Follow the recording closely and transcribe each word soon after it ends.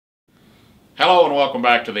Hello and welcome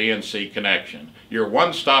back to the ENC Connection, your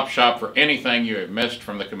one-stop shop for anything you have missed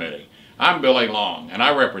from the committee. I'm Billy Long, and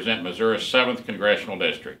I represent Missouri's 7th Congressional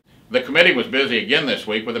District. The committee was busy again this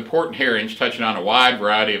week with important hearings touching on a wide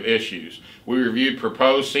variety of issues. We reviewed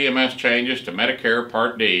proposed CMS changes to Medicare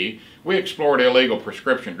Part D. We explored illegal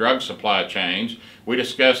prescription drug supply chains. We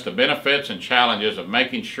discussed the benefits and challenges of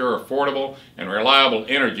making sure affordable and reliable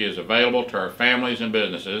energy is available to our families and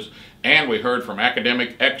businesses. And we heard from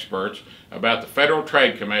academic experts about the Federal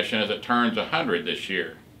Trade Commission as it turns 100 this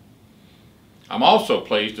year. I'm also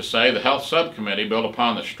pleased to say the Health Subcommittee built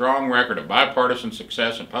upon the strong record of bipartisan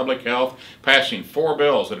success in public health, passing 4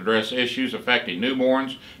 bills that address issues affecting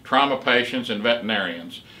newborns, trauma patients, and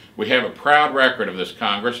veterinarians. We have a proud record of this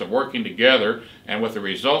Congress of working together and with the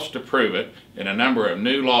results to prove it in a number of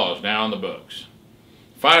new laws now in the books.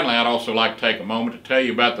 Finally, I'd also like to take a moment to tell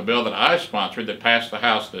you about the bill that I sponsored that passed the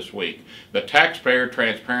House this week, the Taxpayer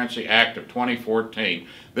Transparency Act of 2014.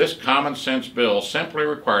 This common sense bill simply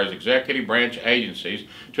requires executive branch agencies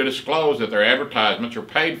to disclose that their advertisements are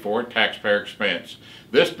paid for at taxpayer expense.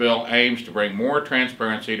 This bill aims to bring more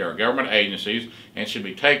transparency to our government agencies and should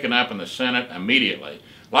be taken up in the Senate immediately.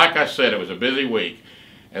 Like I said, it was a busy week.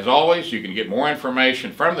 As always, you can get more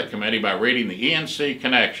information from the committee by reading the ENC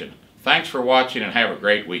Connection. Thanks for watching and have a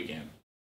great weekend.